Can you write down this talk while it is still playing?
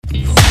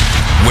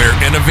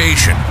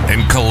innovation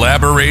and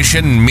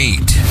collaboration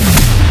meet.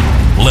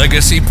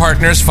 Legacy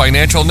Partners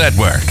Financial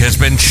Network has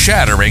been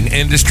shattering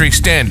industry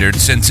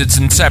standards since its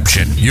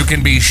inception. You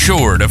can be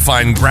sure to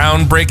find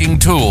groundbreaking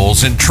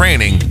tools and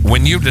training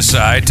when you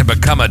decide to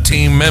become a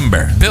team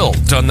member,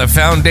 built on the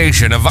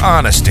foundation of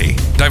honesty,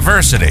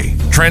 diversity,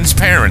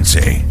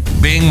 transparency,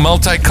 being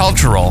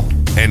multicultural,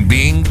 and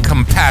being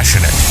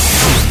compassionate.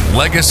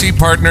 Legacy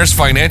Partners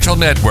Financial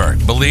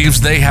Network believes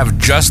they have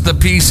just the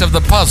piece of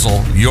the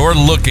puzzle you're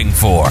looking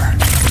for.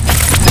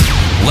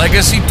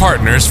 Legacy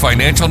Partners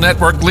Financial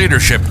Network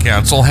Leadership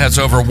Council has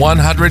over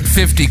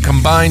 150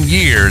 combined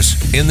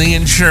years in the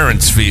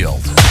insurance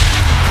field.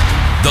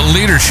 The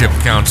Leadership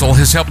Council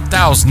has helped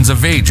thousands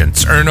of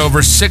agents earn over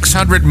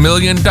 $600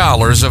 million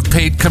of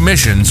paid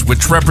commissions,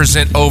 which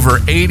represent over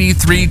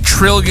 $83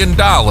 trillion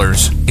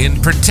in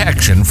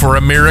protection for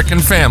American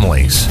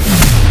families.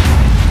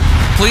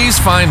 Please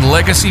find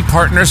Legacy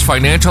Partners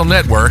Financial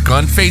Network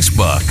on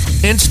Facebook,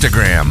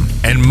 Instagram,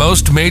 and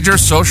most major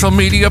social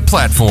media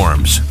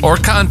platforms, or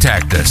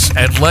contact us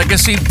at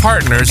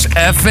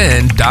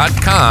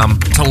legacypartnersfn.com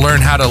to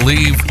learn how to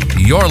leave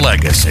your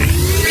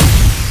legacy.